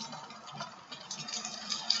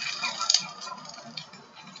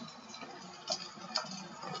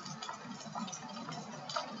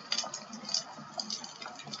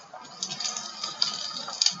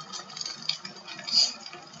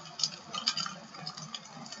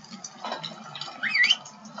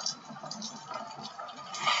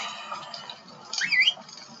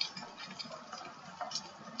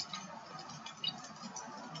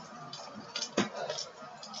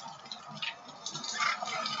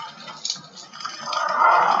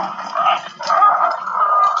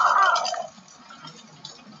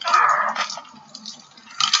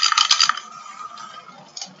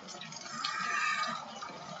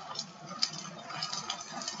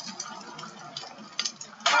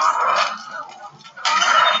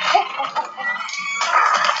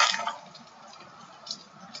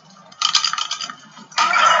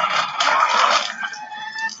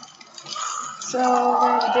 So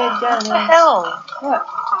many big guns. What the hell? What?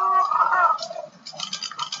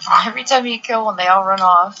 Every time you kill one, they all run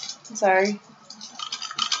off. I'm sorry.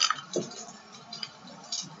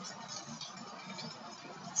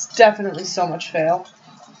 It's definitely so much fail.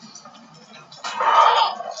 I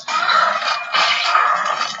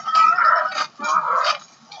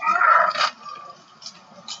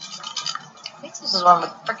think this is one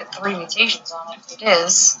with frickin' 3 mutations on it. It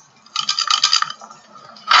is.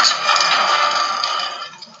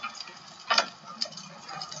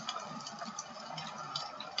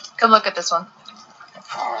 Come look at this one.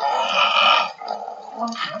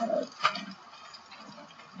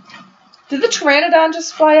 Did the Pteranodon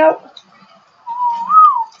just fly out?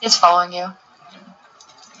 It's following you.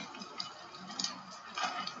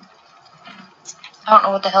 I don't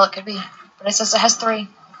know what the hell it could be, but it says it has 3.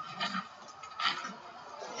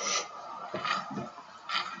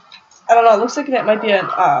 I don't know. It looks like that might be an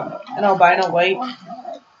albino white.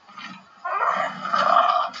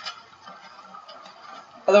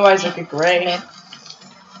 Otherwise, like a gray.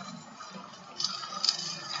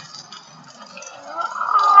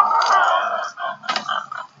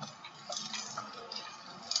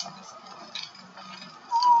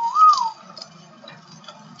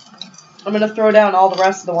 I'm gonna throw down all the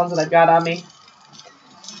rest of the ones that I've got on me.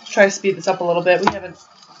 Try to speed this up a little bit. We haven't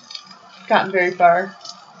gotten very far.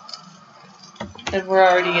 And we're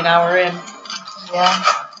already an hour in. Yeah.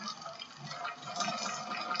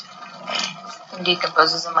 It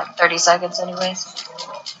decomposes in like 30 seconds anyways.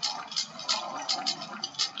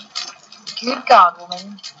 Good God,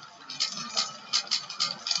 woman.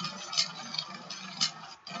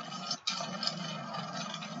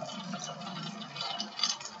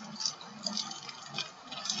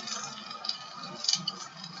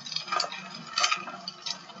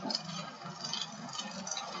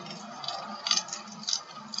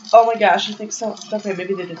 Oh my gosh, I think so. Okay,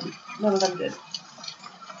 maybe they didn't. None of them did.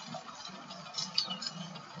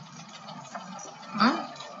 Hmm?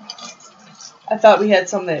 I thought we had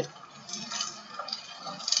some that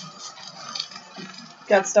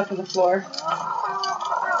got stuck on the floor.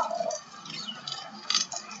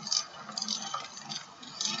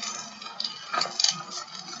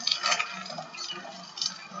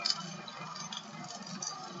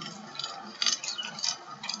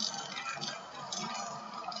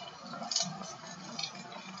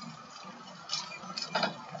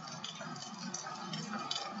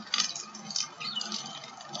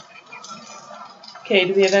 Okay,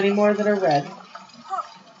 do we have any more that are red?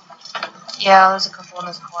 Yeah, there's a couple in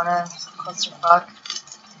this corner. It's a clusterfuck.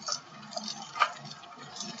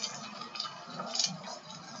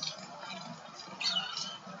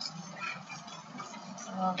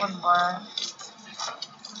 One more. I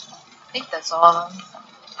think that's all of them.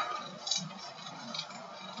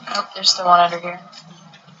 Nope, there's still one under here.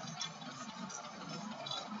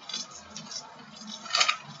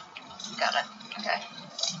 Got it. Okay.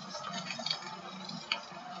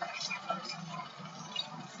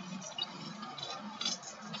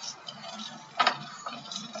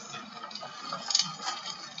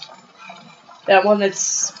 That one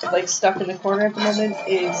that's like stuck in the corner at the moment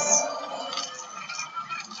is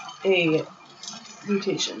a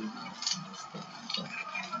mutation.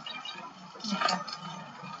 Okay.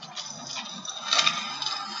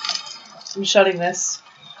 I'm shutting this.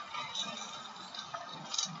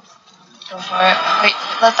 Go for it. Wait,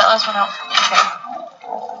 let that last one out.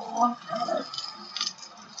 Okay.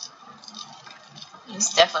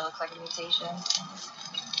 This definitely looks like a mutation.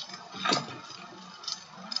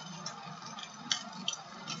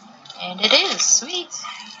 And it is sweet.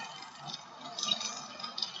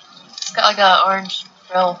 It's got like a orange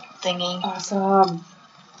frill thingy. Awesome.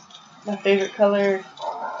 My favorite color.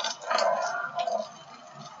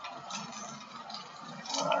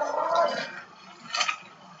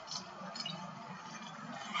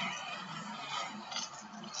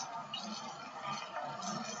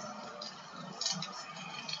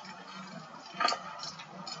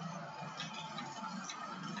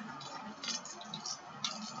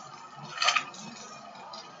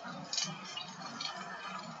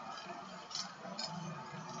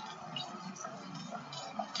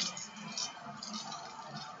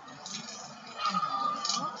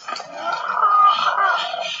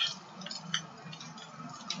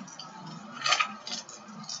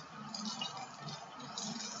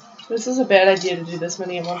 This is a bad idea to do this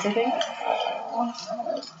many at once, I think.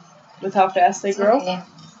 With how fast they grow. Okay.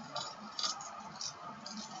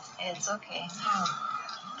 It's okay.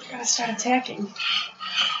 They're gonna start attacking.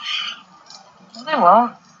 No, they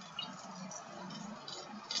won't.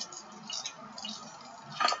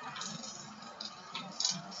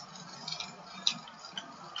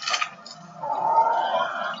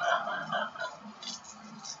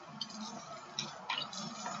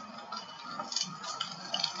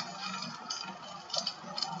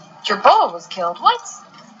 Your bull was killed. What?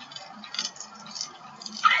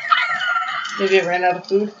 Maybe it ran out of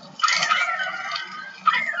food.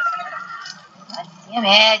 God damn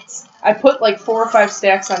it. I put like 4 or 5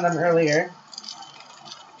 stacks on them earlier.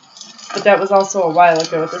 But that was also a while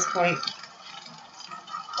ago at this point.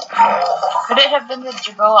 Could it have been the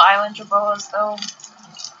Jerboa Island Jerboas, though?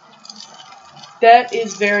 That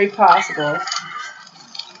is very possible.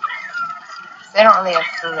 They don't really have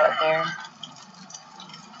food out there.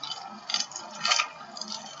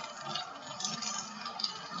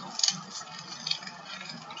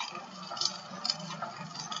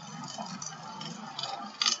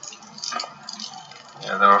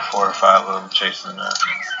 Yeah, there were 4 or 5 of them chasing that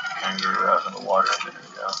kangaroo out in the water a minute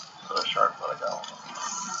ago. So a shark let it go.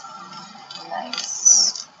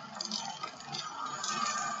 Nice.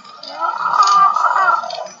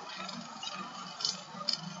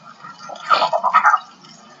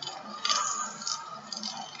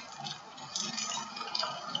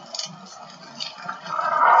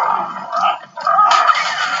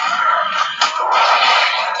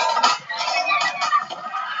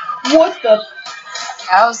 What the?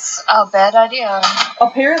 That was a bad idea.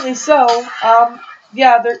 Apparently so.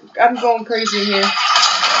 Yeah, I'm going crazy in here.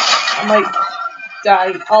 I might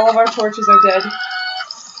die. All of our torches are dead.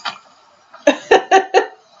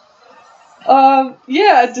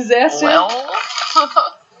 Yeah, disaster. Well.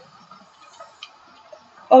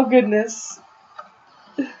 Oh goodness.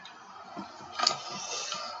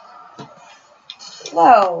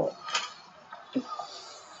 Well.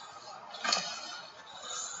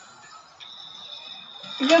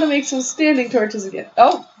 You gotta make some standing torches again.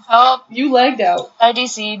 Oh, Oh, you lagged out. I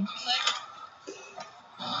DC'd.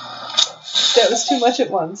 That was too much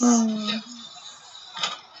at once.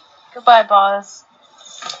 Goodbye, boss.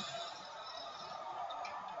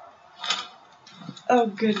 Oh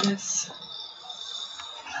goodness.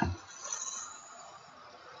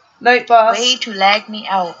 Night, boss. Way to lag me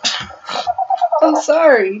out. I'm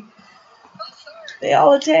sorry. They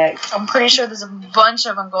all attacked. I'm pretty sure there's a bunch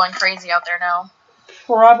of them going crazy out there now.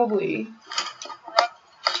 Probably.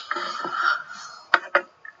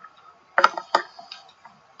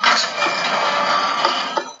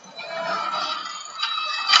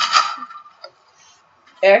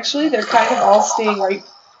 Actually, they're kind of all staying right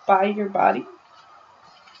by your body.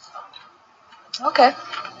 Okay.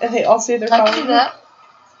 And they all say they're I following can do you. that.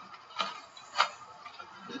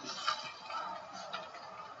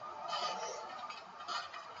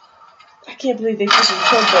 I can't believe they freaking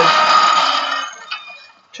killed the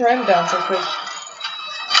Pteranodon so quick.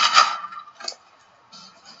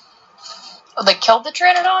 Oh, they killed the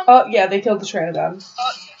Pteranodon? Oh, yeah, they killed the Pteranodon.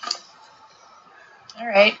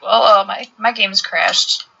 Alright, well, my game's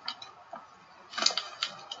crashed.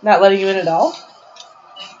 Not letting you in at all?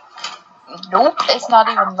 Nope, it's not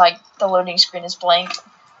even like the loading screen is blank.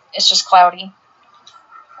 It's just cloudy.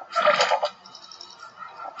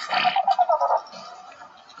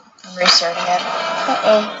 I'm restarting it.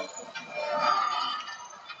 Uh-oh.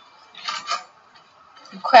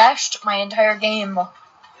 You crashed my entire game.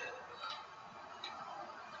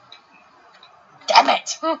 Damn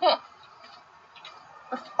it!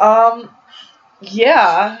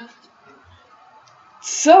 Yeah.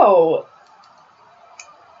 So,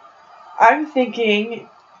 I'm thinking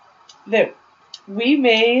that we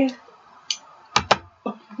may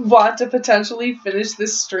want to potentially finish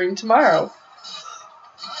this stream tomorrow.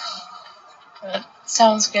 That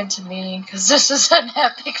sounds good to me, because this is an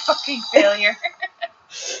epic fucking failure.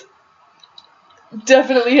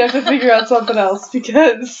 Definitely have to figure out something else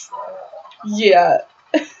because, yeah.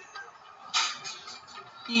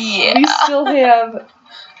 Yeah. We still have,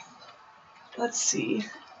 let's see.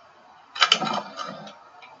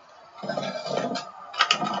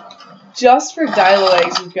 Just for Dilo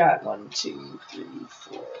eggs, we've got 1, 2, 3,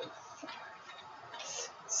 4, 5,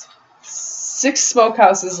 6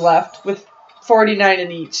 smokehouses left with 49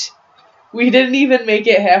 in each. We didn't even make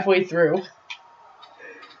it halfway through.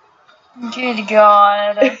 Good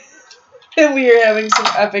God. And we are having some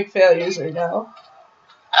epic failures right now.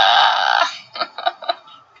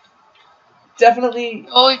 Definitely.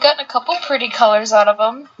 Well, we've gotten a couple pretty colors out of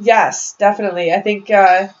them. Yes, definitely. I think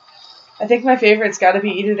my favorite's got to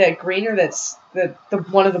be either that green or that's the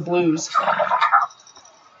one of the blues.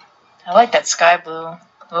 I like that sky blue.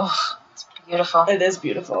 Oh, it's beautiful. It is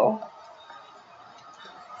beautiful.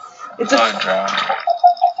 It's I drowned.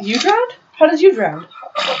 You drowned? How did you drown?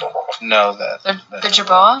 No, the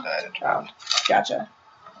Jerboa? I Drowned. Gotcha.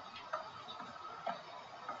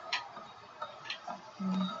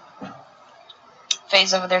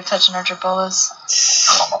 Faye's over there touching her Jerboas.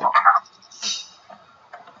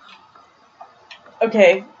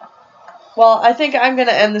 Okay. Well, I think I'm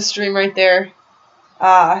gonna end the stream right there.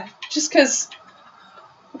 Just because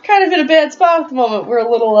we're kind of in a bad spot at the moment. We're a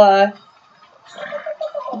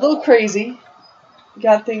little crazy.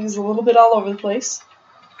 Got things a little bit all over the place.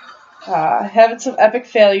 Having some epic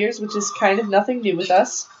failures, which is kind of nothing new with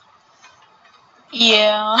us.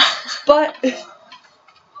 Yeah. But,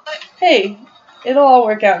 hey, it'll all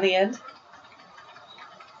work out in the end.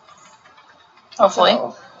 Hopefully.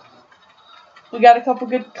 So, we got a couple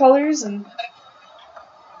good colors, and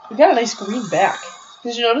we got a nice green back.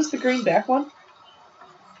 Did you notice the green back one?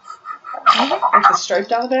 Like the stripe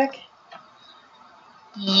down the back?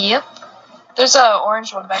 Yep. There's a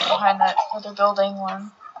orange one back behind that other building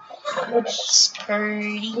one. Which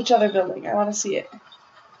Pretty. Which other building? I want to see it.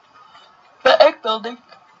 The egg building.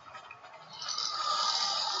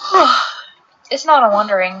 It's not a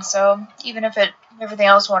wandering, so even if everything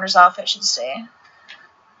else wanders off, it should stay.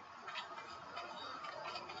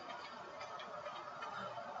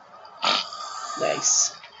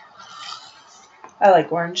 Nice. I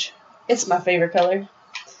like orange. It's my favorite color.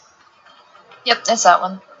 Yep, it's that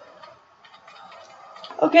one.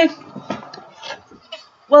 Okay.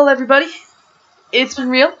 Well, everybody, it's been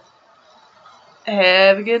real.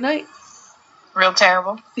 Have a good night. Real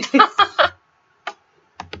terrible.